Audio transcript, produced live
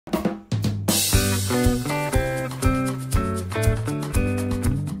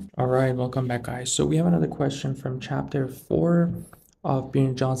Alright, welcome back guys. So we have another question from chapter 4 of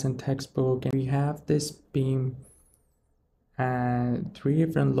Beer Johnston textbook, and we have this beam and 3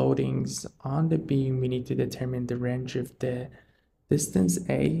 different loadings on the beam. We need to determine the range of the distance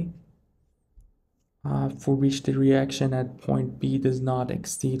A for which the reaction at point B does not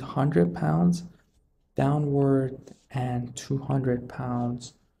exceed 100 pounds downward and 200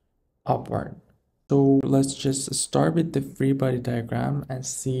 pounds upward. So let's just start with the free body diagram and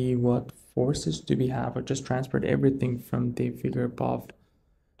see what forces do we have. I just transferred everything from the figure above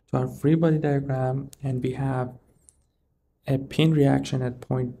to our free body diagram, and we have a pin reaction at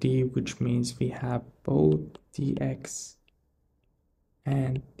point D, which means we have both dx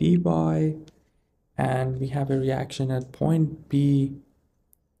and dy, and we have a reaction at point B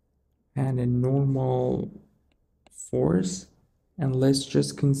and a normal force. And let's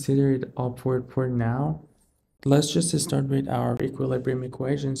just consider it upward for now. Let's just start with our equilibrium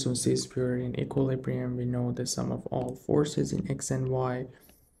equation. So since we're in equilibrium, we know the sum of all forces in x and y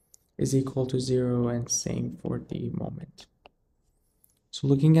is equal to 0, and same for the moment. So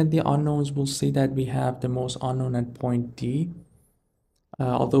looking at the unknowns, we'll see that we have the most unknown at point D.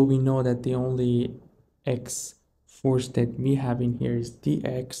 Although we know that the only x force that we have in here is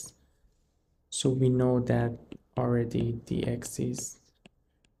dx. So we know that already dx is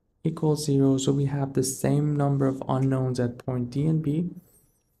equal 0. So we have the same number of unknowns at point D and B.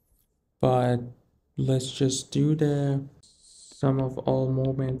 But let's just do the sum of all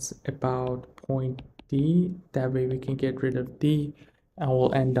moments about point D. That way we can get rid of D and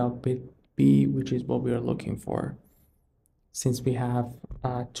we'll end up with B, which is what we are looking for, since we have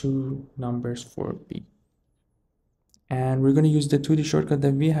 2 numbers for B. And we're going to use the 2D shortcut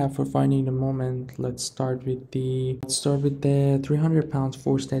that we have for finding the moment. Let's start with the 300 pounds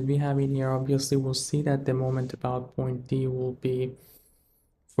force that we have in here. Obviously, we'll see that the moment about point D will be,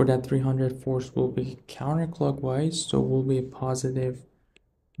 for that 300 force, will be counterclockwise, so will be a positive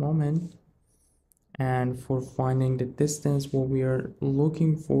moment. And for finding the distance, what we are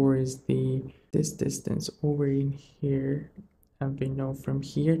looking for is this distance over in here, and we know from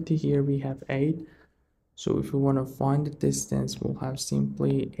here to here we have 8. So if we want to find the distance, we'll have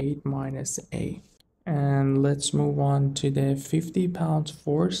simply 8 minus a. And let's move on to the 50 pounds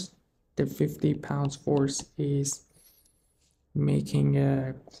force. The 50 pounds force is making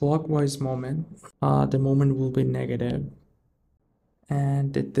a clockwise moment. The moment will be negative.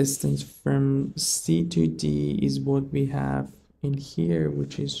 And the distance from C to D is what we have in here,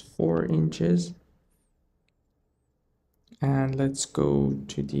 which is 4 inches. And let's go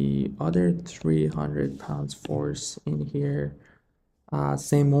to the other 300 pounds force in here.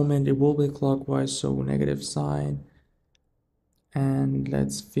 Same moment, it will be clockwise, so negative sign. And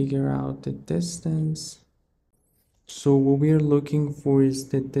let's figure out the distance. So what we are looking for is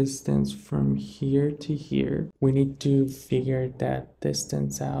the distance from here to here. We need to figure that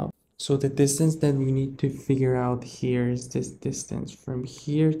distance out. So the distance that we need to figure out here is this distance from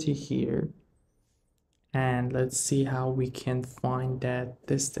here to here. And let's see how we can find that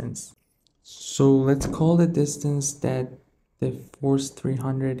distance. So let's call the distance that the force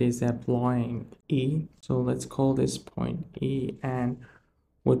 300 is applying E. So let's call this point E, and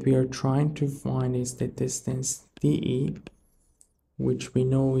what we are trying to find is the distance DE, which we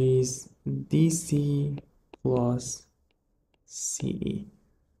know is DC plus CE.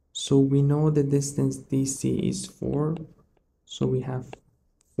 So we know the distance DC is 4, so we have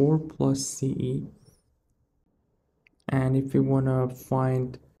 4 plus CE. And if we want to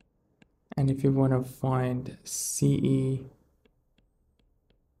find CE,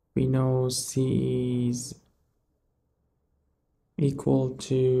 we know CE is equal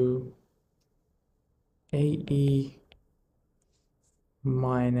to AE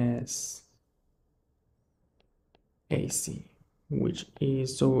minus AC, which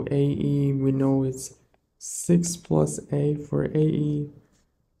is, so AE, we know it's 6 plus A for AE,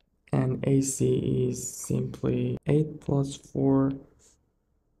 and AC is simply 8 plus 4,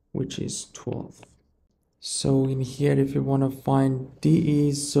 which is 12. So in here, if you want to find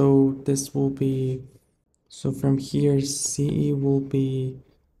DE, so this will be, so from here, CE will be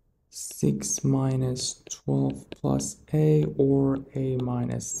 6 minus 12 plus A, or A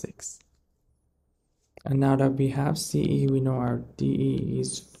minus 6. And now that we have CE, we know our DE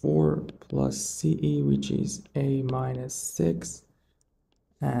is 4 plus CE, which is A minus 6.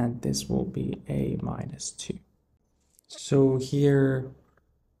 And this will be A minus 2. So here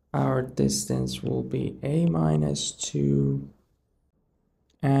our distance will be A minus 2.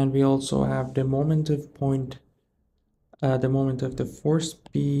 And we also have the moment of the force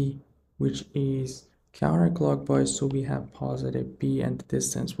B, which is counterclockwise, so we have positive B, and the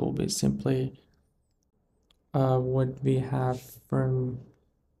distance will be simply what we have from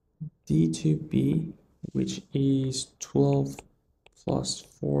D to B, which is 12 plus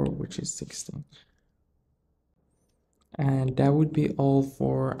 4, which is 16. And that would be all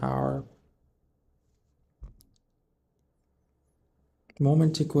for our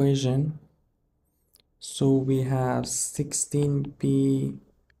moment equation. So we have 16B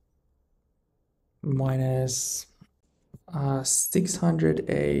minus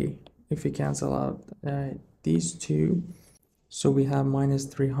 600A, if we cancel out these two. So we have minus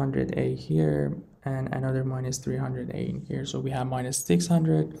 300A here and another minus 300A in here. So we have minus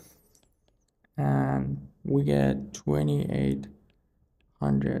 600 and we get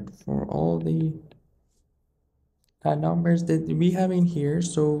 2800 for all the numbers that we have in here.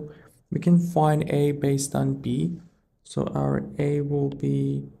 So we can find A based on B. So our A will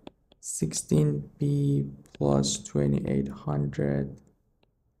be 16B plus 2800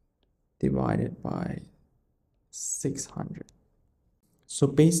 divided by 600. So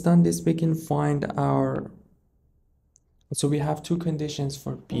based on this, we can find our, so we have two conditions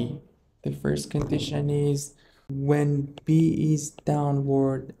for B. The first condition is when B is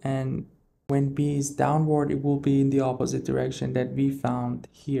downward, and when B is downward, it will be in the opposite direction that we found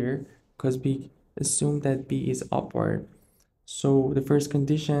here, because we assume that B is upward. So the first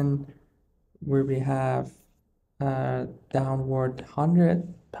condition where we have downward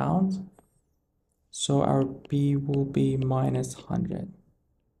 100 pounds, so our B will be minus 100.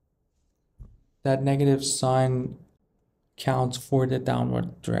 That negative sign counts for the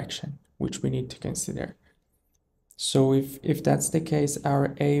downward direction, which we need to consider. So if that's the case,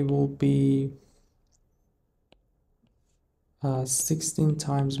 our A will be 16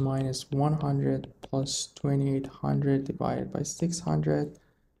 times minus 100 plus 2800 divided by 600.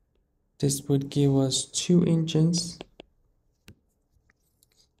 This would give us 2 inches.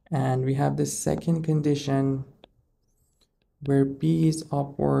 And we have the second condition where B is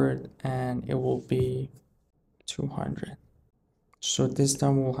upward and it will be 200. So this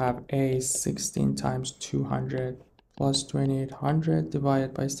time we'll have A 16 times 200 plus 2800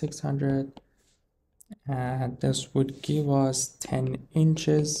 divided by 600. And this would give us 10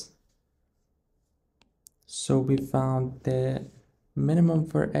 inches. So we found the minimum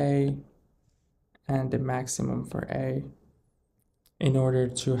for A and the maximum for A in order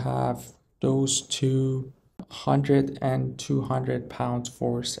to have those two 100 and 200 pounds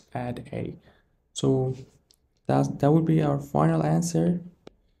force at A. So that would be our final answer.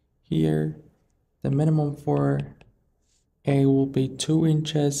 Here the minimum for A will be 2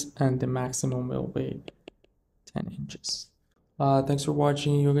 inches and the maximum will be 10 inches. Thanks for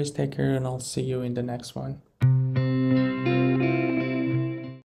watching. You guys take care and I'll see you in the next one.